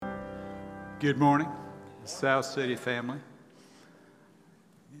Good morning, South City family.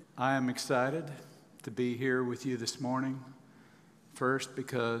 I am excited to be here with you this morning. First,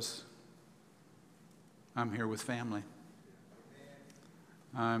 because I'm here with family.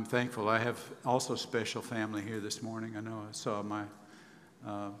 I'm thankful. I have also special family here this morning. I know I saw my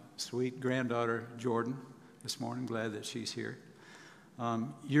sweet granddaughter, Jordan, this morning. Glad that she's here.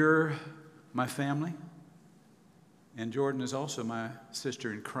 You're my family. And Jordan is also my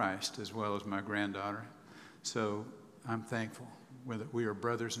sister in Christ, as well as my granddaughter. So I'm thankful that we are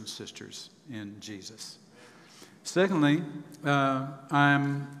brothers and sisters in Jesus. Secondly,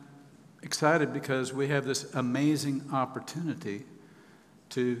 I'm excited because we have this amazing opportunity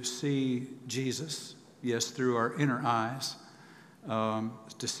to see Jesus, yes, through our inner eyes,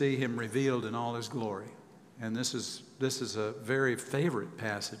 to see him revealed in all his glory. And this is a very favorite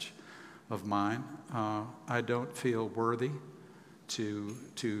passage of mine. I don't feel worthy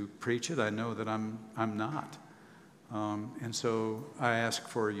to preach it. I know that I'm not. And so I ask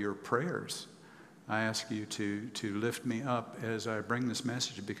for your prayers. I ask you to lift me up as I bring this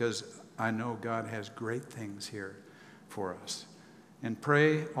message, because I know God has great things here for us. And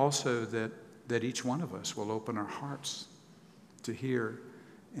pray also that each one of us will open our hearts to hear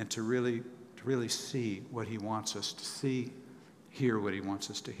and to really see what he wants us to see, hear what he wants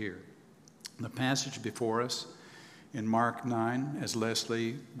us to hear. The passage before us in Mark 9, as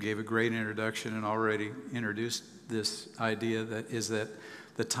Leslie gave a great introduction and already introduced this idea, that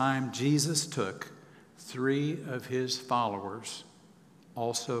the time Jesus took 3 of his followers,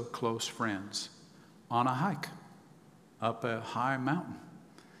 also close friends, on a hike up a high mountain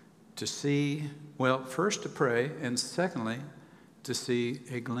to see, well, first to pray, and secondly, to see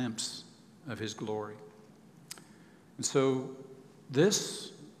a glimpse of his glory. And so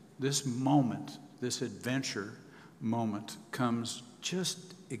this moment, this adventure moment, comes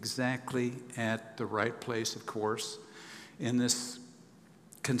just exactly at the right place, of course, in this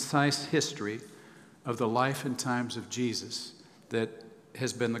concise history of the life and times of Jesus that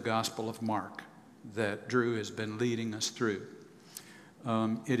has been the Gospel of Mark, that Drew has been leading us through.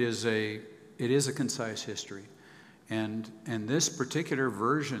 It is a concise history. And this particular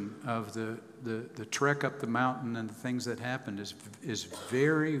version of the trek up the mountain and the things that happened is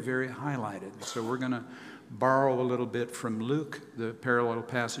very, very highlighted. So we're going to borrow a little bit from Luke, the parallel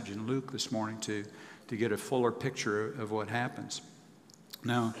passage in Luke this morning, to get a fuller picture of what happens.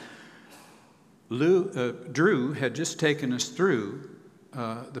 Now, Drew had just taken us through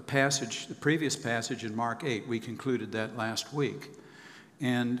the previous passage in Mark 8. We concluded that last week.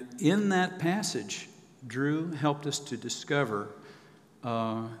 And in that passage, Drew helped us to discover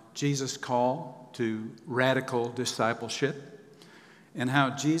Jesus' call to radical discipleship, and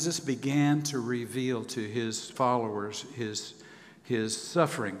how Jesus began to reveal to his followers his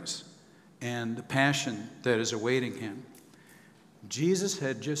sufferings and the passion that is awaiting him. Jesus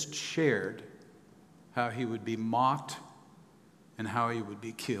had just shared how he would be mocked and how he would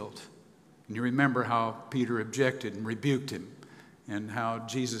be killed. And you remember how Peter objected and rebuked him, and how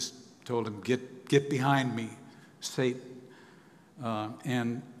Jesus told him, Get behind me, Satan.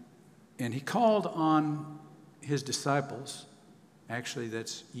 And he called on his disciples, actually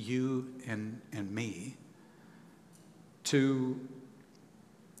that's you and me, to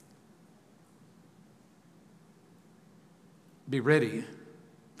be ready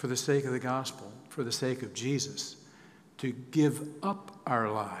for the sake of the gospel, for the sake of Jesus, to give up our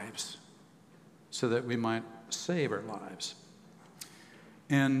lives so that we might save our lives.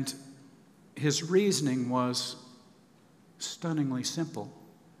 And his reasoning was stunningly simple,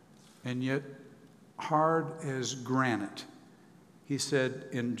 and yet hard as granite. He said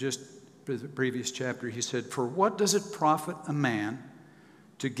in just the previous chapter, he said, "For what does it profit a man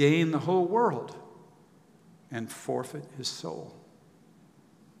to gain the whole world and forfeit his soul?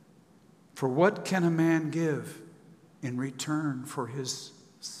 For what can a man give in return for his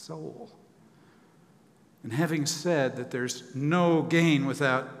soul?" And having said that there's no gain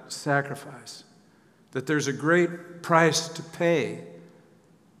without sacrifice, that there's a great price to pay,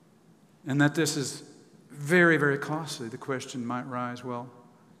 and that this is very, very costly, the question might rise, well,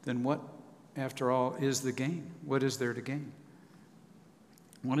 then what, after all, is the gain? What is there to gain?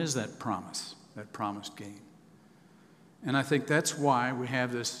 What is that promise, that promised gain? And I think that's why we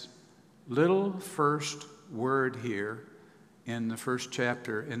have this little first word here in the first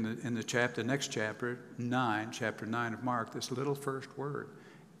chapter, the next chapter 9, chapter 9 of Mark, this little first word,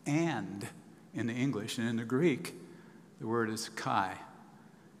 "and" in the English, and in the Greek, the word is kai.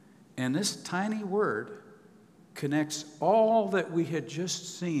 And this tiny word connects all that we had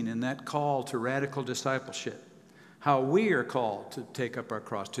just seen in that call to radical discipleship, how we are called to take up our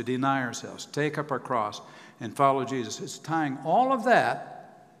cross, to deny ourselves, take up our cross, and follow Jesus. It's tying all of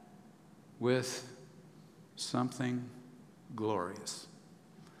that with something glorious,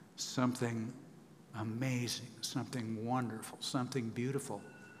 something amazing, something wonderful, something beautiful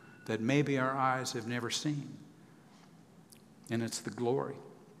that maybe our eyes have never seen. And it's the glory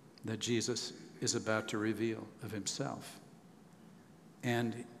that Jesus is about to reveal of himself.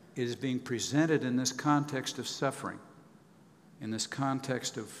 And it is being presented in this context of suffering, in this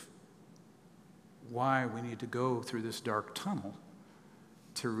context of why we need to go through this dark tunnel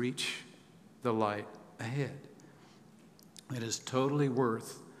to reach the light ahead. It is totally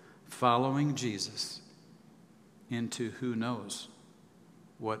worth following Jesus into who knows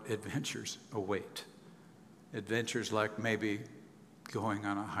what adventures await. Adventures like maybe going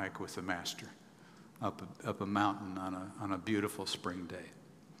on a hike with the Master up a mountain on a beautiful spring day.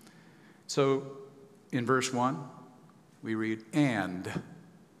 So in verse 1, we read, and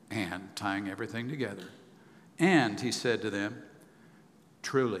tying everything together. And he said to them,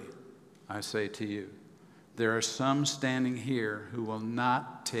 truly, I say to you, there are some standing here who will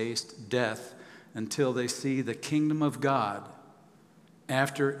not taste death until they see the kingdom of God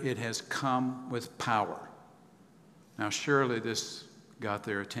after it has come with power. Now, surely this got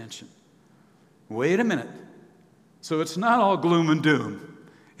their attention. Wait a minute. So it's not all gloom and doom.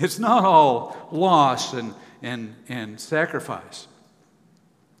 It's not all loss and sacrifice.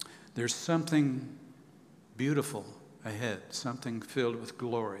 There's something beautiful ahead, something filled with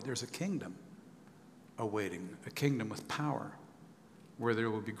glory. There's a kingdom awaiting, a kingdom with power, where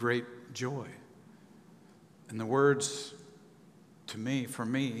there will be great joy. And the words for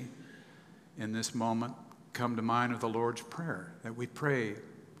me, in this moment, come to mind of the Lord's Prayer, that we pray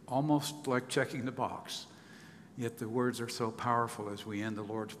almost like checking the box. Yet the words are so powerful as we end the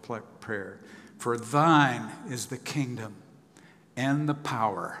Lord's Prayer. For thine is the kingdom and the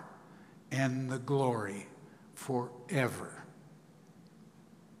power and the glory forever.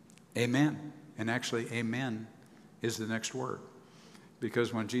 Amen. And actually, amen is the next word.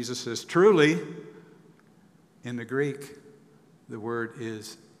 Because when Jesus says truly, in the Greek, the word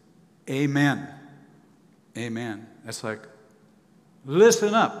is amen. Amen. That's like,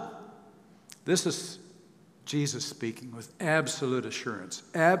 listen up. This is Jesus speaking with absolute assurance,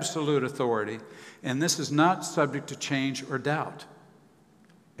 absolute authority, and this is not subject to change or doubt.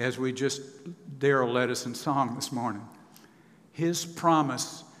 As Daryl led us in song this morning. His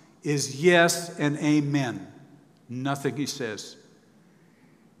promise is yes and amen. Nothing he says.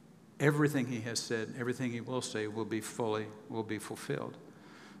 Everything he has said, everything he will say will be fulfilled.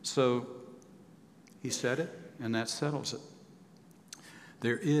 So he said it, and that settles it.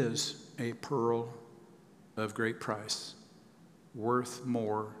 There is a pearl of great price, worth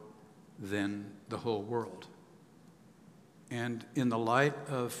more than the whole world. And in the light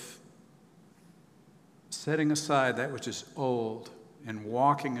of setting aside that which is old and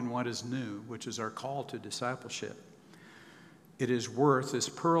walking in what is new, which is our call to discipleship, it is worth, this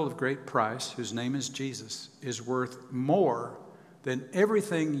pearl of great price, whose name is Jesus, is worth more than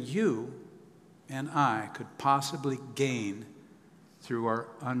everything you and I could possibly gain through our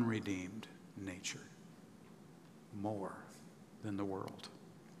unredeemed nature. More than the world.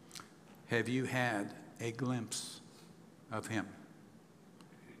 Have you had a glimpse of him?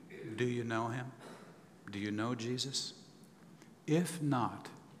 Do you know him? Do you know Jesus? If not,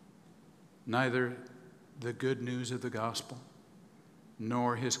 neither the good news of the gospel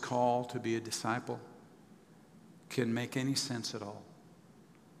nor his call to be a disciple can make any sense at all.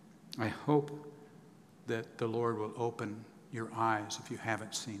 I hope that the Lord will open your eyes if you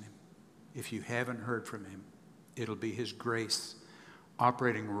haven't seen him. If you haven't heard from him, it'll be his grace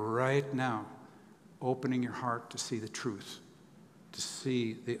operating right now, opening your heart to see the truth, to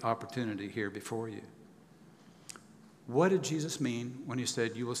see the opportunity here before you. What did Jesus mean when he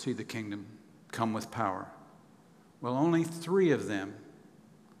said, you will see the kingdom come with power? Well, only 3 of them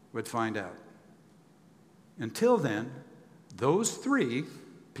would find out. Until then, those 3,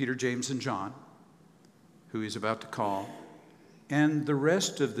 Peter, James, and John, who he's about to call, and the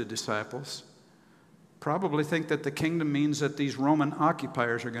rest of the disciples probably think that the kingdom means that these Roman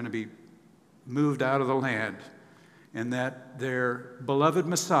occupiers are going to be moved out of the land and that their beloved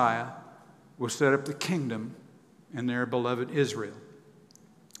Messiah will set up the kingdom in their beloved Israel.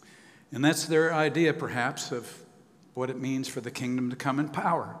 And that's their idea, perhaps, of what it means for the kingdom to come in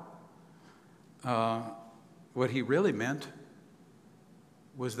power. What he really meant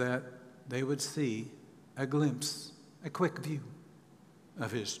was that they would see a glimpse, a quick view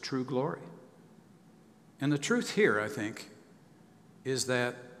of his true glory. And the truth here, I think, is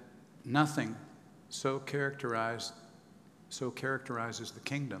that nothing so characterized so characterizes the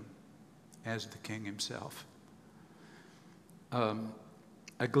kingdom as the king himself.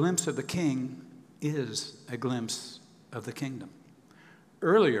 A glimpse of the king is a glimpse of the kingdom.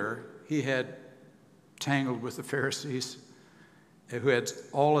 Earlier, he had tangled with the Pharisees, who had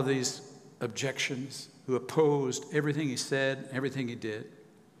all of these objections, who opposed everything he said, everything he did.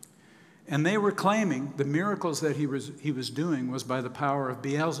 And they were claiming the miracles that he was doing was by the power of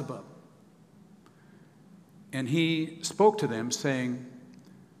Beelzebub. And he spoke to them saying,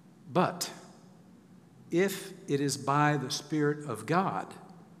 but if it is by the Spirit of God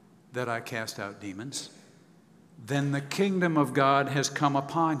that I cast out demons, then the kingdom of God has come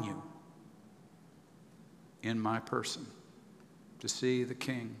upon you in my person. To see the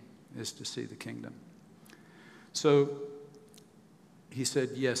king is to see the kingdom. So he said,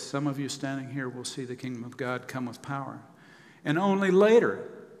 yes, some of you standing here will see the kingdom of God come with power. And only later,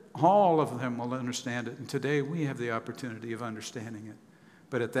 all of them will understand it. And today we have the opportunity of understanding it.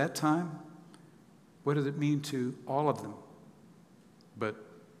 But at that time, what did it mean to all of them? But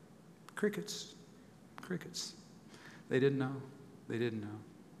crickets. They didn't know. They didn't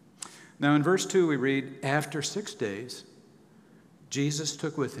know. Now in verse 2 we read, after 6 days, Jesus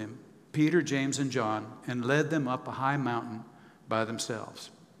took with him Peter, James, and John and led them up a high mountain by themselves.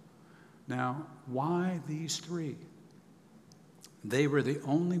 Now, why these three? They were the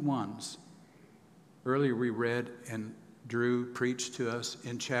only ones. Earlier we read, and Drew preached to us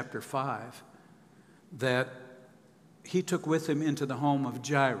in chapter 5, that he took with him into the home of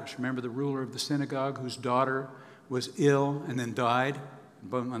Jairus. Remember the ruler of the synagogue whose daughter was ill and then died?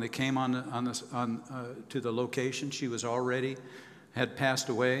 But when they came to the location, she was already had passed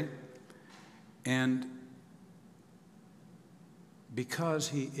away. And because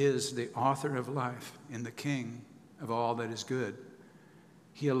he is the author of life and the king of all that is good,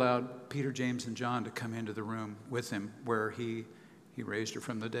 he allowed Peter, James, and John to come into the room with him where he raised her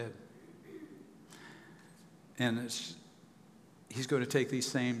from the dead. And he's going to take these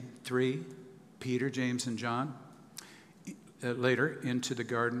same three, Peter, James, and John, later into the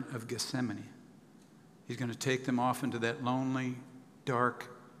Garden of Gethsemane. He's going to take them off into that lonely, dark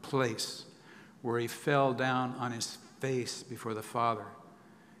place where he fell down on his face before the Father,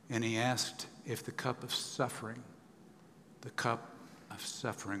 and he asked if the cup of suffering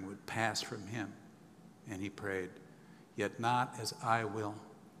would pass from him. And he prayed, yet not as I will,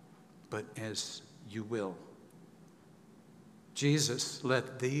 but as you will. Jesus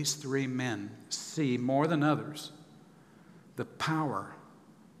let these three men see more than others the power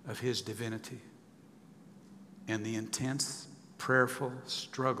of his divinity and the intense, prayerful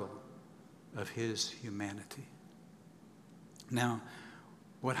struggle of his humanity. Now,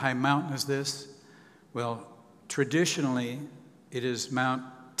 what high mountain is this? Well, traditionally, it is Mount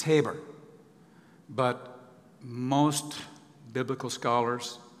Tabor, but most biblical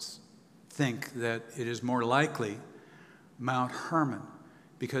scholars think that it is more likely Mount Hermon,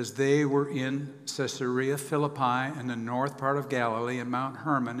 because they were in Caesarea Philippi in the north part of Galilee, and Mount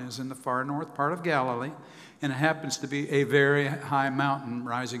Hermon is in the far north part of Galilee, and it happens to be a very high mountain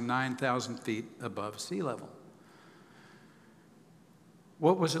rising 9,000 feet above sea level.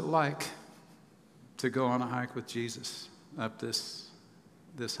 What was it like to go on a hike with Jesus up this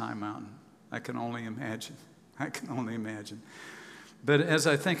high mountain? I can only imagine. But as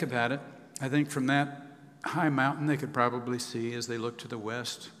I think about it, I think from that high mountain they could probably see, as they looked to the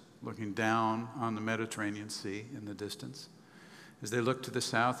west, looking down on the Mediterranean Sea in the distance. As they looked to the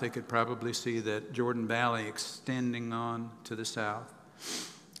south, they could probably see that Jordan Valley extending on to the south.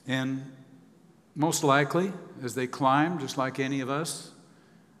 And most likely, as they climbed, just like any of us,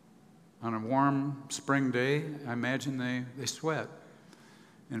 on a warm spring day, I imagine they sweat.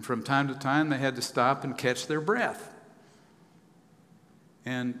 And from time to time, they had to stop and catch their breath.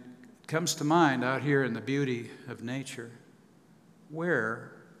 And it comes to mind out here in the beauty of nature,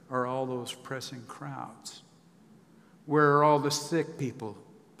 where are all those pressing crowds? Where are all the sick people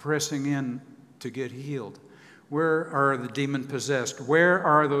pressing in to get healed? Where are the demon-possessed? Where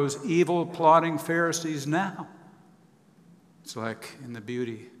are those evil, plotting Pharisees now? It's like in the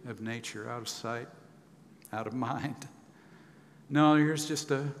beauty of nature, out of sight, out of mind. No, here's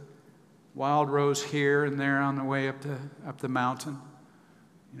just a wild rose here and there on the way up the mountain.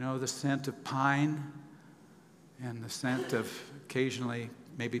 You know, the scent of pine and the scent of occasionally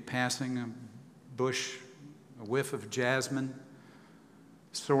maybe passing a bush, a whiff of jasmine,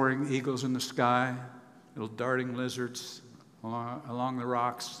 soaring eagles in the sky, little darting lizards along the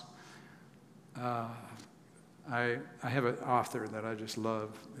rocks. I have an author that I just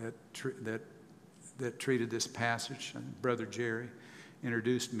love that treated this passage, and Brother Jerry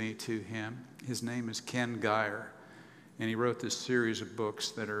introduced me to him. His name is Ken Geyer, And he wrote this series of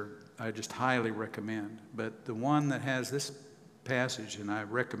books that I just highly recommend. But the one that has this passage, and I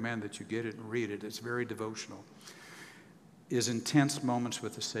recommend that you get it and read it, it's very devotional, is Intense Moments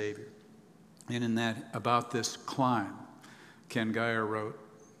with the Savior. And in that, about this climb, Ken Geyer wrote,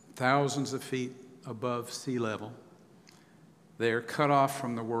 thousands of feet above sea level, they are cut off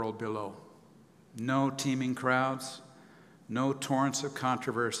from the world below. No teeming crowds, no torrents of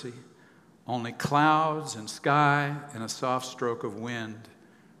controversy, only clouds and sky and a soft stroke of wind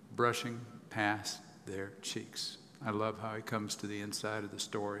brushing past their cheeks. I love how he comes to the inside of the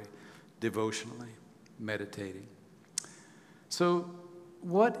story, devotionally, meditating. So,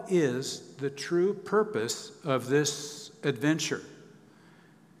 what is the true purpose of this adventure?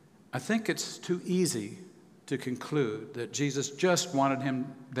 I think it's too easy to conclude that Jesus just wanted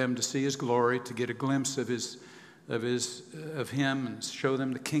them to see his glory, to get a glimpse of him and show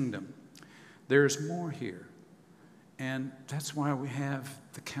them the kingdom. There's more here. And that's why we have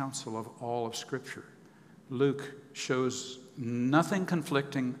the counsel of all of Scripture. Luke shows nothing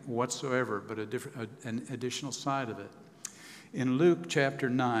conflicting whatsoever, but an additional side of it. In Luke chapter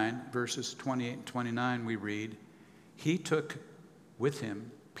 9, verses 28 and 29, we read, he took with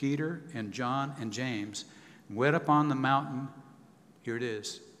him Peter and John and James, and went up on the mountain, here it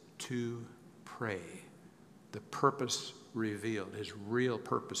is, to pray. The purpose revealed, his real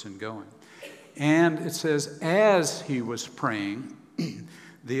purpose in going. And it says, as he was praying,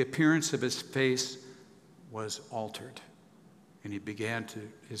 the appearance of his face was altered. And he began to,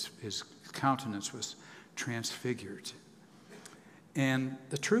 his countenance was transfigured. And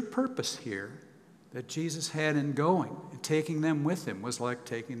the true purpose here that Jesus had in going and taking them with him was like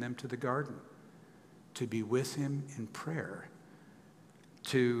taking them to the garden, to be with him in prayer,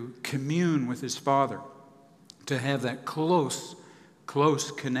 to commune with his Father, to have that close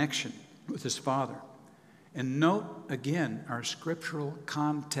connection with his Father. And note again our scriptural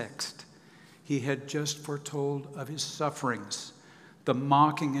context. He had just foretold of his sufferings, the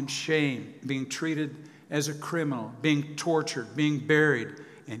mocking and shame, being treated as a criminal, being tortured, being buried,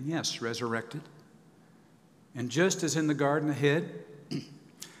 and yes, resurrected. And just as in the garden ahead,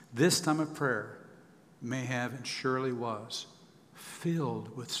 this time of prayer may have, and surely was,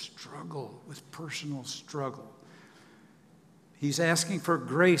 filled with struggle, with personal struggle. He's asking for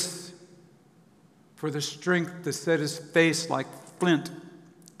grace, for the strength to set his face like flint,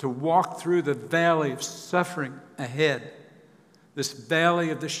 to walk through the valley of suffering ahead, this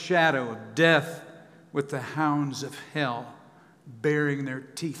valley of the shadow of death, with the hounds of hell baring their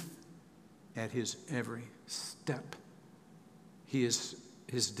teeth at his every step. His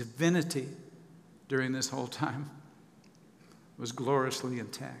divinity during this whole time was gloriously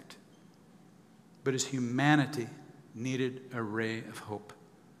intact. But his humanity needed a ray of hope.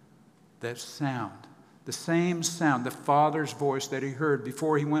 That sound, the same sound, the Father's voice that he heard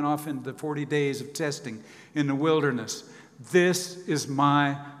before he went off into the 40 days of testing in the wilderness. This is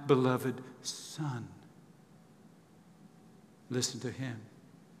my beloved Son. Listen to him.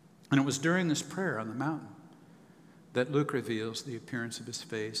 And it was during this prayer on the mountain that Luke reveals the appearance of his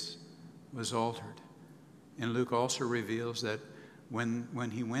face was altered. And Luke also reveals that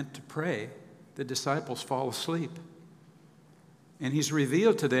when he went to pray, the disciples fall asleep. And he's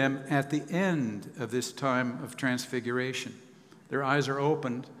revealed to them at the end of this time of transfiguration. Their eyes are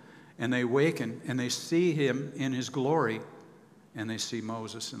opened and they waken and they see him in his glory, and they see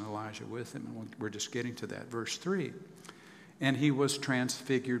Moses and Elijah with him. And we're just getting to that. Verse 3. And he was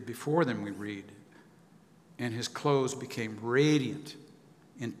transfigured before them, we read. And his clothes became radiant,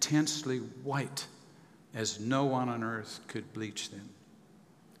 intensely white, as no one on earth could bleach them.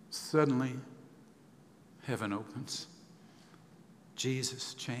 Suddenly, heaven opens.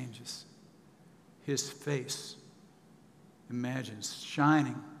 Jesus changes. His face, imagine,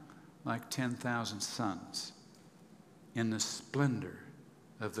 shining like 10,000 suns in the splendor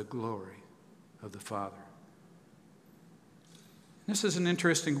of the glory of the Father. This is an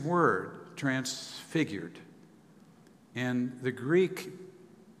interesting word, transfigured. And the Greek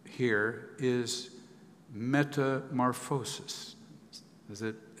here is metamorphosis. Does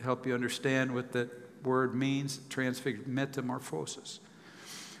it help you understand what that word means? Transfigured, metamorphosis.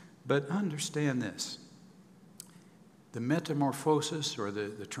 But understand this. The metamorphosis or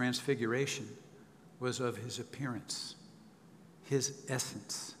the transfiguration was of his appearance. His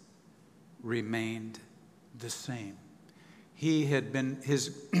essence remained the same. His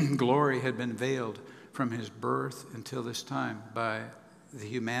glory had been veiled from his birth until this time by the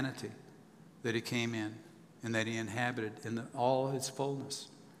humanity that he came in and that he inhabited in all its fullness.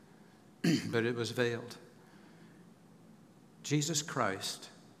 But it was veiled. Jesus Christ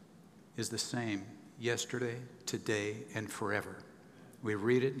is the same yesterday, today, and forever. We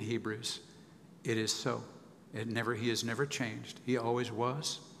read it in Hebrews. It is so. He has never changed. He always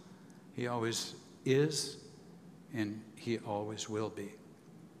was, he always is, and he always will be.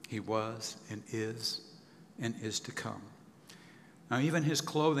 He was and is to come. Now, even his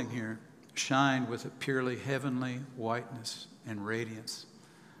clothing here shined with a purely heavenly whiteness and radiance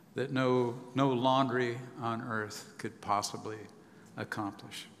that no laundry on earth could possibly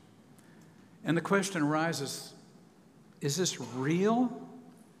accomplish. And the question arises, is this real,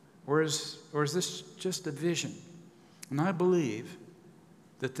 or is this just a vision? And I believe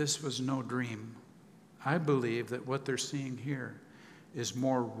that this was no dream. I believe that what they're seeing here is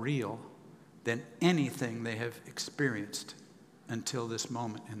more real than anything they have experienced until this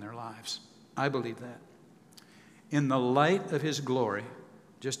moment in their lives. I believe that. In the light of his glory,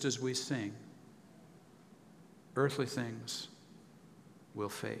 just as we sing, earthly things will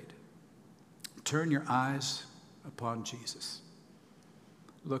fade. Turn your eyes upon Jesus.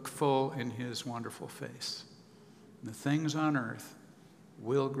 Look full in his wonderful face. The things on earth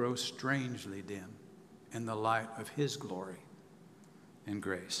will grow strangely dim in the light of his glory and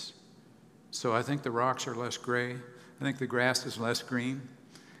grace. So I think the rocks are less gray. I think the grass is less green.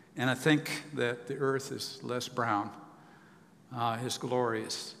 And I think that the earth is less brown. His glory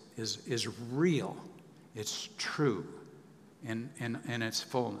is real. It's true in its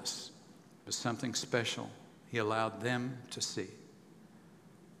fullness. But something special he allowed them to see.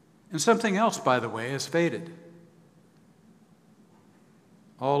 And something else, by the way, has faded.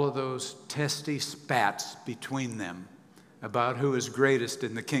 All of those testy spats between them about who is greatest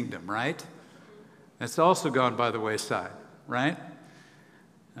in the kingdom, right? That's also gone by the wayside, right?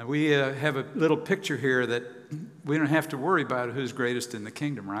 We have a little picture here that we don't have to worry about who's greatest in the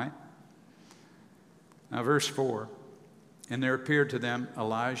kingdom, right? Now, verse 4, and there appeared to them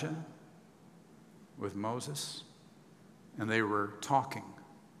Elijah with Moses, and they were talking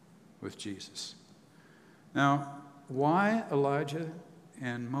with Jesus. Now, why Elijah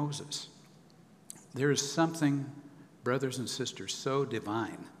and Moses? There is something, brothers and sisters, so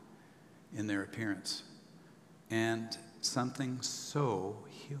divine in their appearance, and something so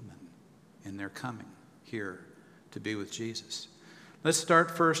human in their coming here to be with Jesus. Let's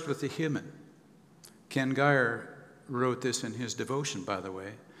start first with the human. Ken Geyer wrote this in his devotion, by the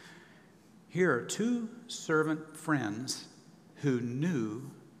way. Here are two servant friends who knew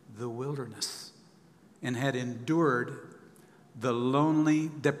the wilderness and had endured the lonely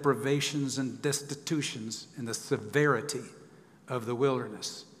deprivations and destitutions and the severity of the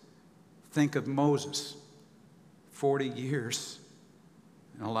wilderness. Think of Moses, 40 years,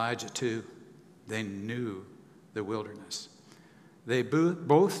 and Elijah too. They knew the wilderness. They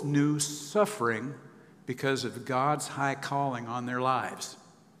both knew suffering because of God's high calling on their lives.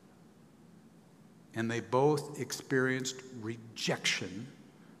 And they both experienced rejection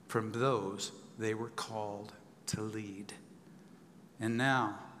from those they were called to lead. And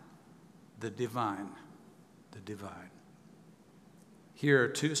now, the divine. Here are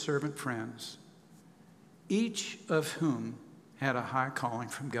two servant friends, each of whom had a high calling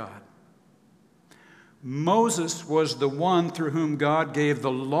from God. Moses was the one through whom God gave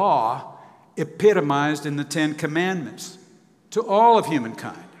the law epitomized in the Ten Commandments to all of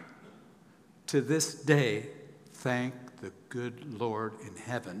humankind. To this day, thank the good Lord in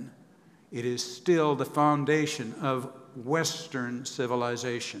heaven, it is still the foundation of Western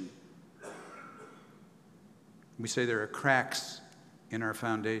civilization. We say there are cracks in our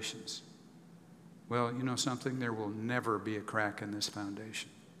foundations. Well, you know something? There will never be a crack in this foundation.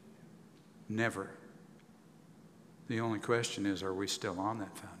 Never. The only question is, are we still on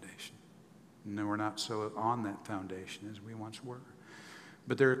that foundation? No, we're not so on that foundation as we once were.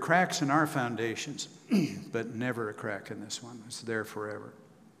 But there are cracks in our foundations, but never a crack in this one. It's there forever.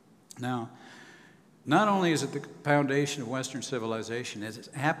 Now, not only is it the foundation of Western civilization, it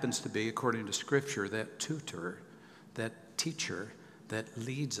happens to be, according to Scripture, that tutor, that teacher that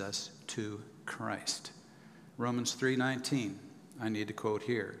leads us to Christ. Romans 3:19, I need to quote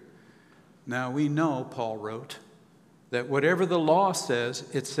here. Now we know, Paul wrote, that whatever the law says,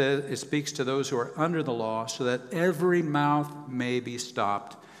 it speaks to those who are under the law, so that every mouth may be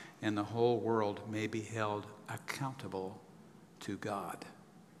stopped and the whole world may be held accountable to God.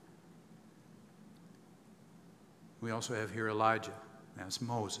 We also have here Elijah, as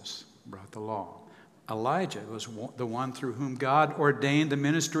Moses brought the law. Elijah was the one through whom God ordained the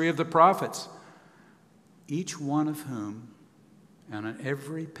ministry of the prophets, each one of whom, and on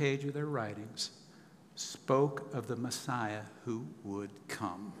every page of their writings, spoke of the Messiah who would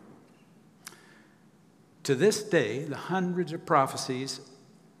come. To this day, the hundreds of prophecies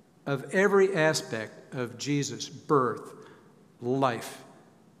of every aspect of Jesus' birth, life,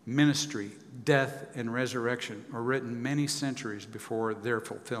 ministry, death, and resurrection are written many centuries before their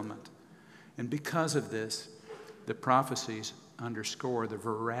fulfillment. And because of this, the prophecies underscore the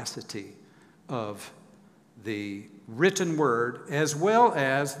veracity of the written word as well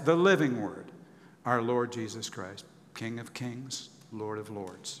as the living word, our Lord Jesus Christ, King of kings, Lord of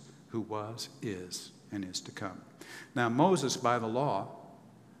lords, who was, is, and is to come. Now, Moses, by the law,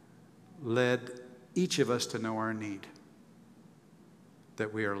 led each of us to know our need,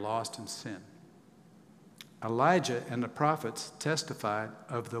 that we are lost in sin. Elijah and the prophets testified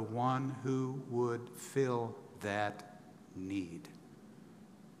of the one who would fill that need.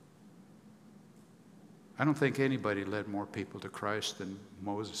 I don't think anybody led more people to Christ than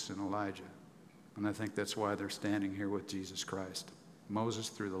Moses and Elijah. And I think that's why they're standing here with Jesus Christ. Moses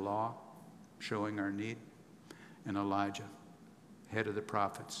through the law, showing our need, and Elijah, head of the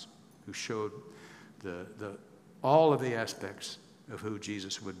prophets, who showed all of the aspects of who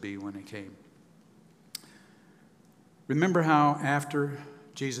Jesus would be when he came. Remember how after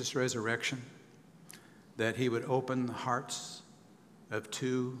Jesus' resurrection that he would open the hearts of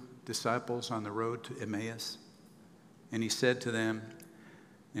two disciples on the road to Emmaus? And he said to them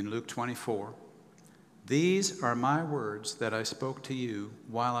in Luke 24, "These are my words that I spoke to you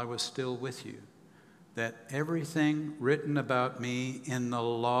while I was still with you, that everything written about me in the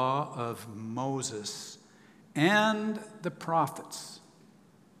law of Moses and the prophets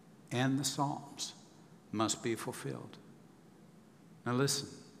and the Psalms must be fulfilled." Now listen,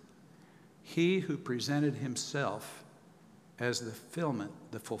 he who presented himself as the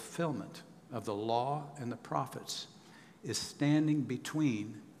fulfillment of the law and the prophets is standing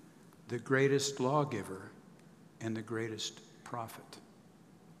between the greatest lawgiver and the greatest prophet.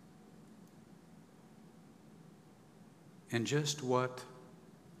 And just what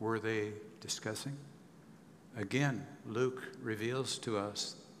were they discussing? Again, Luke reveals to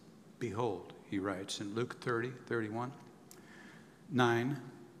us, behold, he writes in Luke 30:31, 9,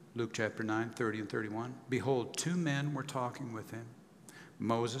 Luke chapter 9, 30 and 31, behold, two men were talking with him,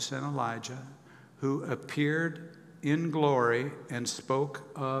 Moses and Elijah, who appeared in glory and spoke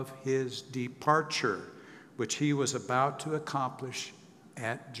of his departure, which he was about to accomplish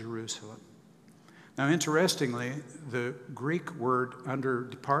at Jerusalem. Now, interestingly, the Greek word under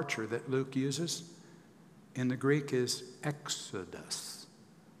departure that Luke uses in the Greek is exodus.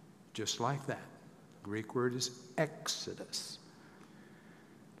 Just like that. The Greek word is exodus.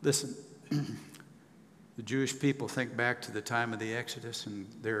 Listen, the Jewish people think back to the time of the Exodus and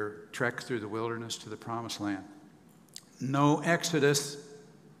their trek through the wilderness to the promised land. No Exodus,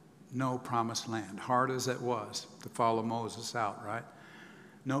 no promised land. Hard as it was to follow Moses out, right?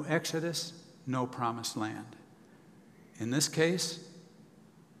 No Exodus, no promised land. In this case,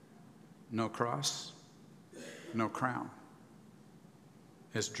 no cross, no crown.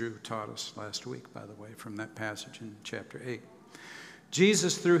 As Drew taught us last week, by the way, from that passage in chapter 8.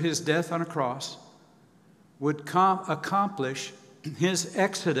 Jesus, through his death on a cross, would accomplish his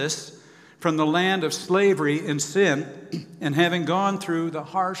exodus from the land of slavery and sin, and having gone through the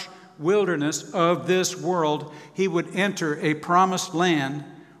harsh wilderness of this world, he would enter a promised land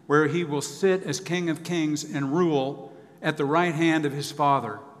where he will sit as King of Kings and rule at the right hand of his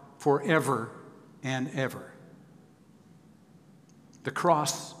Father forever and ever. The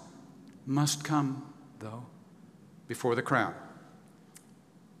cross must come, though, before the crown.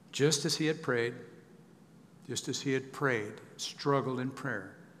 Just as he had prayed, struggled in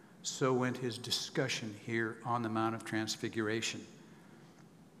prayer, so went his discussion here on the Mount of Transfiguration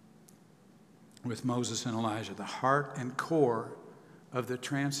with Moses and Elijah. The heart and core of the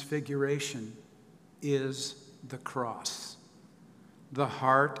Transfiguration is the cross. The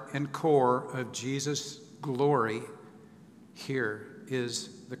heart and core of Jesus' glory here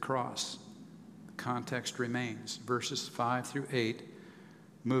is the cross. The context remains. Verses 5 through 8,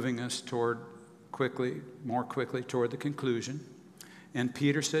 moving us more quickly toward the conclusion. And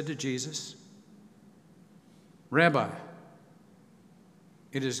Peter said to Jesus, "Rabbi,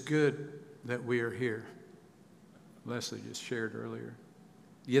 it is good that we are here." Leslie just shared earlier.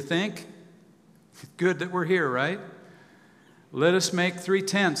 You think? It's good that we're here, right? Let us make 3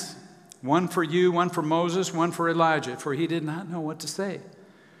 tents, one for you, one for Moses, one for Elijah. For he did not know what to say,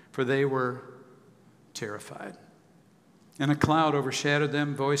 for they were terrified. And a cloud overshadowed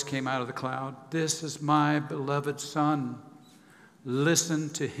them. A voice came out of the cloud. "This is my beloved Son. Listen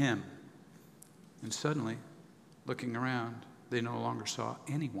to him." And suddenly, looking around, they no longer saw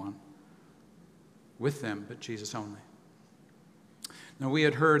anyone with them but Jesus only. Now, we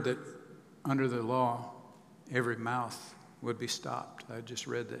had heard that under the law, every mouth would be stopped. I just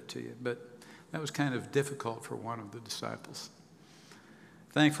read that to you. But that was kind of difficult for one of the disciples.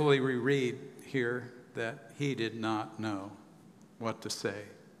 Thankfully, we read here that he did not know what to say,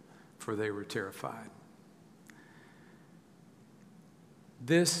 for they were terrified.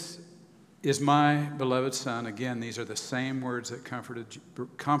 This is my beloved Son. Again, these are the same words that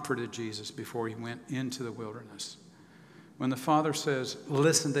comforted Jesus before he went into the wilderness. When the Father says,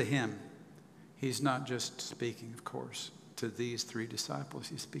 listen to him, he's not just speaking, of course, to these three disciples.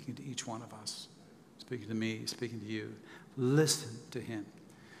 He's speaking to each one of us. Speaking to me, speaking to you. Listen to him.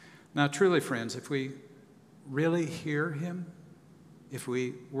 Now, truly, friends, if we really hear him, if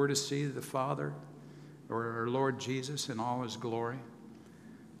we were to see the Father or our Lord Jesus in all his glory,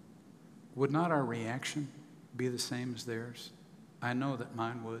 would not our reaction be the same as theirs? I know that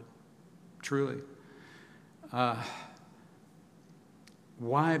mine would, truly.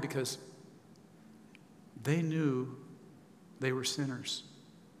 Why? Because they knew they were sinners,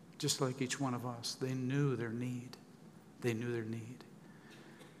 just like each one of us. They knew their need. They knew their need.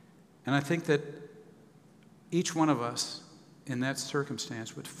 And I think that each one of us in that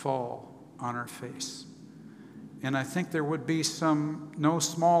circumstance would fall on our face. And I think there would be no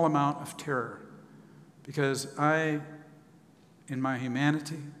small amount of terror, because in my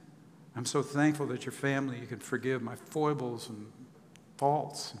humanity, I'm so thankful that your family, you can forgive my foibles and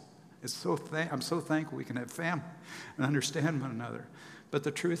faults. I'm so thankful we can have family and understand one another. But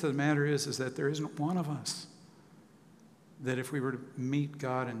the truth of the matter is that there isn't one of us that if we were to meet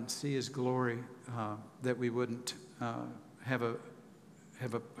God and see his glory, that we wouldn't have a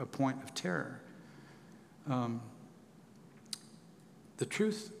point of terror. The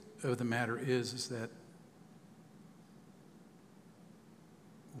truth of the matter is that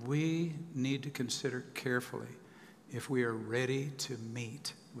we need to consider carefully if we are ready to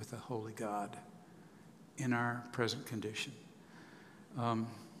meet with the Holy God in our present condition.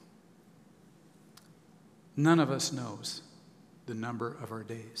 None of us knows the number of our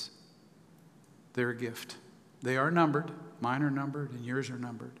days. They're a gift. They are numbered. Mine are numbered and yours are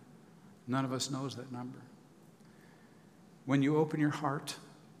numbered. None of us knows that number. When you open your heart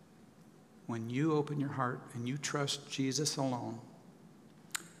and you trust Jesus alone,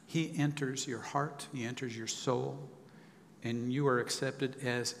 he enters your heart, he enters your soul, and you are accepted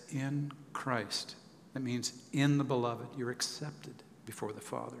as in Christ. That means in the beloved. You're accepted before the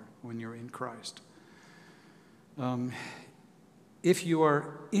Father when you're in Christ. If you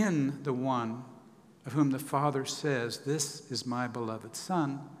are in the one of whom the Father says, this is my beloved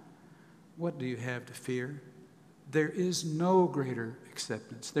Son, what do you have to fear? There is no greater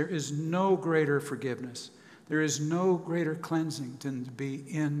acceptance. There is no greater forgiveness. There is no greater cleansing than to be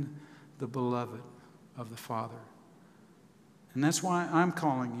in the beloved of the Father. And that's why I'm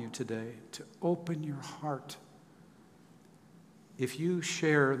calling you today to open your heart. If you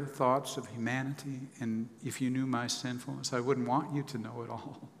share the thoughts of humanity, and if you knew my sinfulness, I wouldn't want you to know it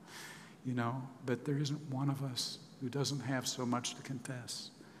all, but there isn't one of us who doesn't have so much to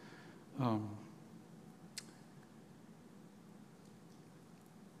confess.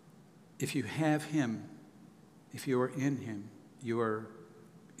 If you have him, if you are in him, you are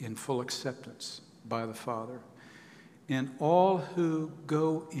in full acceptance by the Father. And all who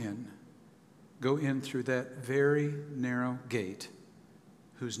go in through that very narrow gate,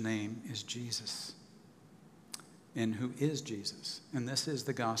 whose name is Jesus. And who is Jesus. And this is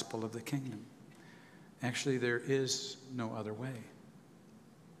the gospel of the kingdom. Actually, there is no other way.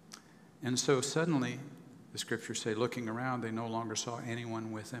 And so suddenly, the scriptures say, looking around, they no longer saw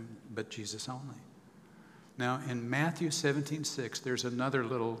anyone with him but Jesus only. Now, in Matthew 17:6, there's another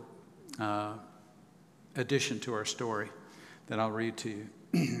little addition to our story that I'll read to you.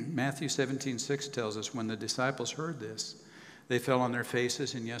 Matthew 17:6 tells us, when the disciples heard this, they fell on their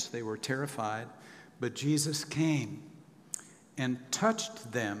faces, and yes, they were terrified. But Jesus came and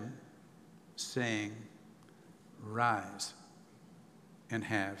touched them, saying, rise and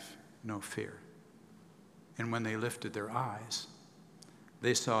have no fear. And when they lifted their eyes,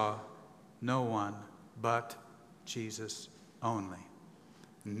 they saw no one but Jesus only.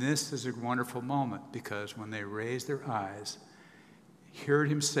 And this is a wonderful moment, because when they raised their eyes, heard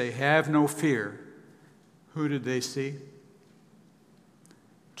him say, have no fear, who did they see?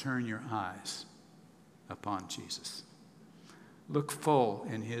 Turn your eyes upon Jesus. Look full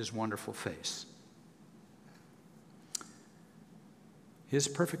in his wonderful face. His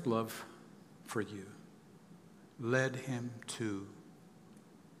perfect love for you led him to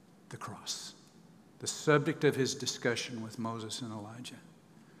the cross, the subject of his discussion with Moses and Elijah.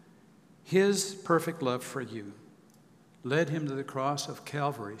 His perfect love for you led him to the cross of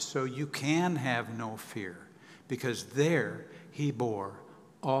Calvary, so you can have no fear. because there he bore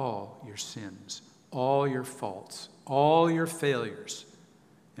all your sins, all your faults, all your failures,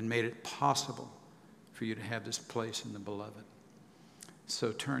 and made it possible for you to have this place in the beloved.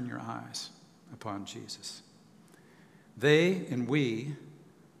 So turn your eyes upon Jesus. They and we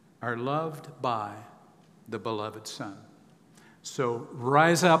are loved by the beloved Son. So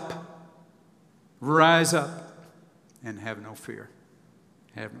rise up, and have no fear.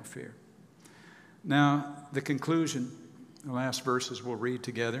 Have no fear. Now, the conclusion, the last verses we'll read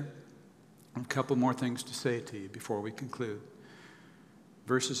together. A couple more things to say to you before we conclude.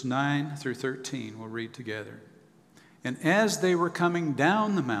 Verses 9 through 13 we'll read together. And as they were coming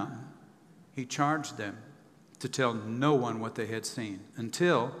down the mountain, he charged them to tell no one what they had seen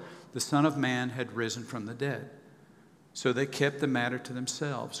until the Son of Man had risen from the dead. So they kept the matter to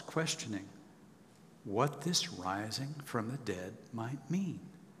themselves, questioning what this rising from the dead might mean.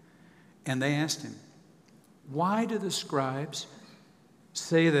 And they asked him, why do the scribes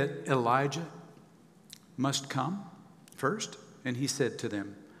say that Elijah must come first? And he said to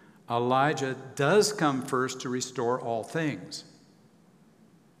them, Elijah does come first to restore all things.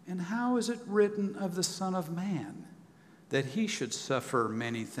 And how is it written of the Son of Man that he should suffer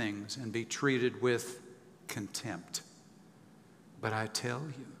many things and be treated with contempt? But I tell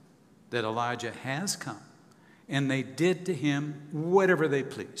you that Elijah has come, and they did to him whatever they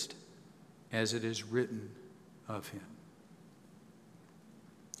pleased, as it is written of him.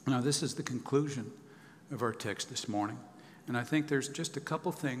 Now, this is the conclusion of our text this morning. And I think there's just a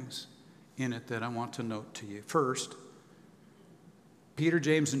couple things in it that I want to note to you. First, Peter,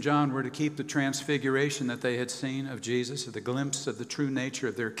 James, and John were to keep the transfiguration that they had seen of Jesus, or the glimpse of the true nature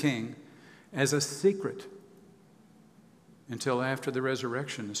of their King, as a secret until after the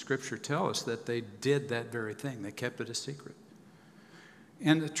resurrection. The Scripture tells us that they did that very thing. They kept it a secret.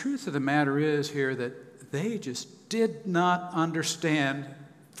 And the truth of the matter is here that they just did not understand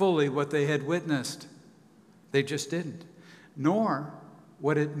fully what they had witnessed. They just didn't. Nor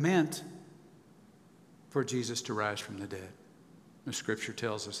what it meant for Jesus to rise from the dead. The Scripture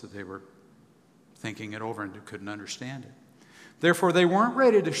tells us that they were thinking it over and couldn't understand it. Therefore, they weren't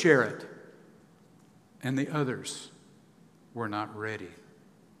ready to share it. And the others were not ready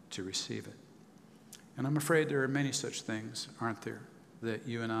to receive it. And I'm afraid there are many such things, aren't there, that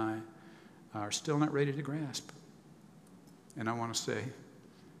you and I are still not ready to grasp. And I want to say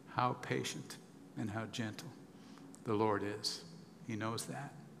how patient and how gentle the Lord is. He knows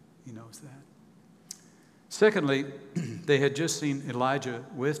that. He knows that. Secondly, they had just seen Elijah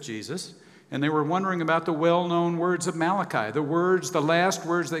with Jesus, and they were wondering about the well-known words of Malachi, the last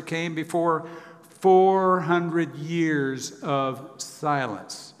words that came before 400 years of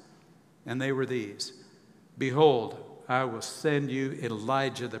silence. And they were these: Behold, I will send you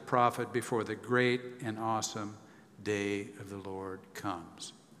Elijah the prophet before the great and awesome day of the Lord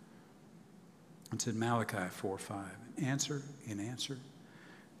comes. It's in Malachi 4:5. Answer in answer,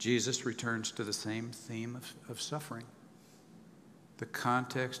 Jesus returns to the same theme of suffering. The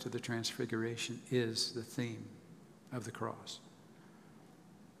context of the transfiguration is the theme of the cross.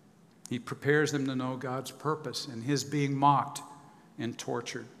 He prepares them to know God's purpose in his being mocked and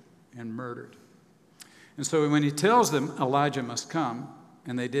tortured and murdered. And so when he tells them Elijah must come,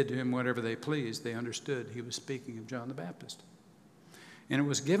 and they did to him whatever they pleased, they understood he was speaking of John the Baptist. And it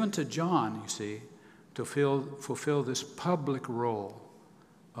was given to John, you see, to fulfill this public role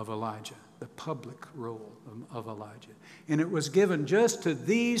of Elijah, the public role of Elijah. And it was given just to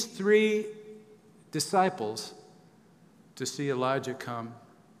these three disciples to see Elijah come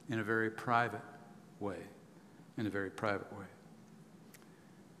in a very private way,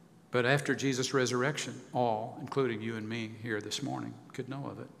 But after Jesus' resurrection, all, including you and me here this morning, could know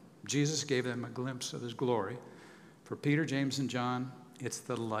of it. Jesus gave them a glimpse of his glory. For Peter, James, and John, it's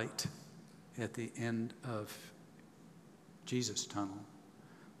the light at the end of Jesus' tunnel,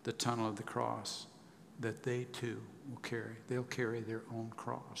 the tunnel of the cross, that they too will carry. They'll carry their own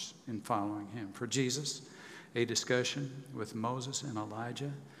cross in following him. For Jesus, a discussion with Moses and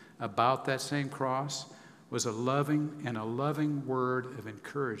Elijah about that same cross was a loving word of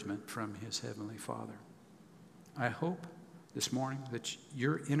encouragement from his heavenly Father. I hope this morning that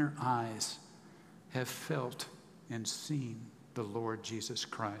your inner eyes have felt and seen the Lord Jesus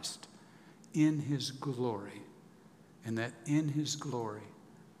Christ in his glory, and that in his glory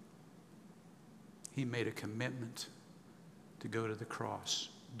he made a commitment to go to the cross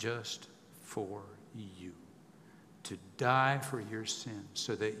just for you, to die for your sins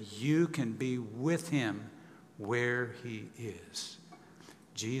so that you can be with him where he is.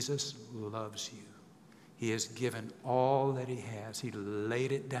 Jesus loves you. He has given all that he has. He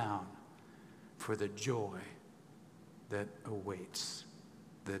laid it down for the joy that awaits,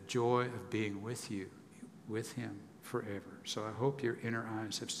 the joy of being with you, with him forever. So I hope your inner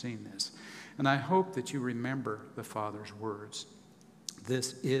eyes have seen this. And I hope that you remember the Father's words.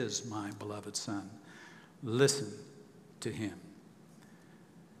 This is my beloved Son. Listen to him.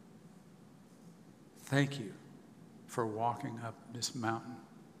 Thank you for walking up this mountain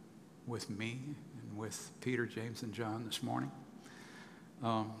with me and with Peter, James, and John this morning.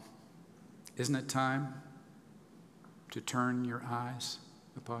 Isn't it time to turn your eyes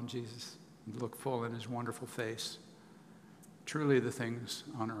upon Jesus and look full in his wonderful face? Truly the things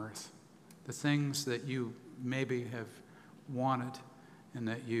on earth, the things that you maybe have wanted and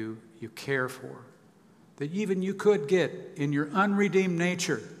that you care for, that even you could get in your unredeemed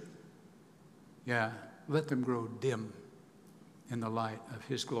nature, let them grow dim in the light of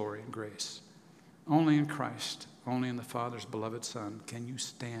his glory and grace. Only in Christ, only in the Father's beloved Son, can you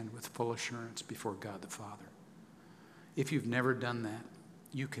stand with full assurance before God the Father. If you've never done that,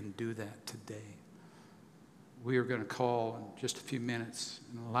 you can do that today. We are going to call in just a few minutes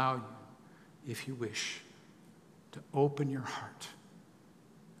and allow you, if you wish, to open your heart.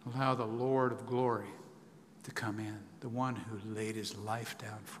 Allow the Lord of glory to come in, the one who laid his life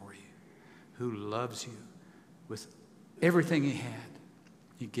down for you, who loves you with everything he had.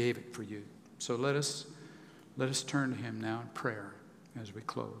 He gave it for you. So let us turn to him now in prayer as we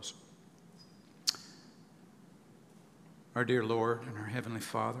close. Our dear Lord and our Heavenly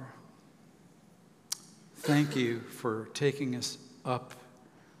Father, thank you for taking us up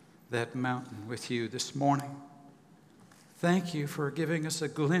that mountain with you this morning. Thank you for giving us a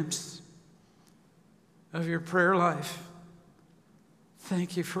glimpse of your prayer life.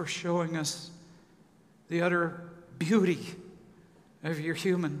 Thank you for showing us the utter beauty of your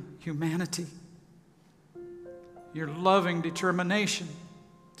humanity, your loving determination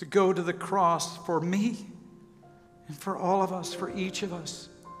to go to the cross for me and for all of us, for each of us,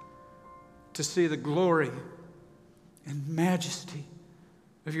 to see the glory and majesty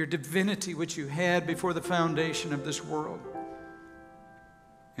of your divinity which you had before the foundation of this world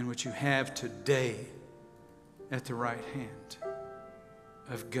and which you have today at the right hand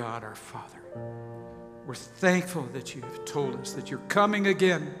of God our Father. We're thankful that you have told us that you're coming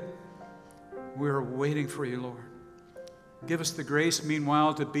again. We're waiting for you, Lord. Give us the grace,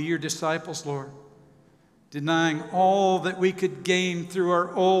 meanwhile, to be your disciples, Lord, denying all that we could gain through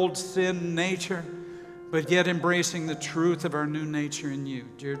our old sin nature, but yet embracing the truth of our new nature in you,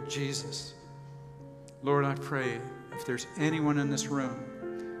 dear Jesus. Lord, I pray if there's anyone in this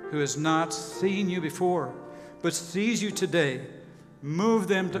room who has not seen you before, but sees you today, move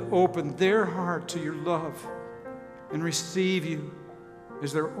them to open their heart to your love and receive you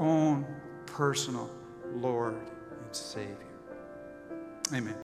as their own personal Lord and Savior. Amen.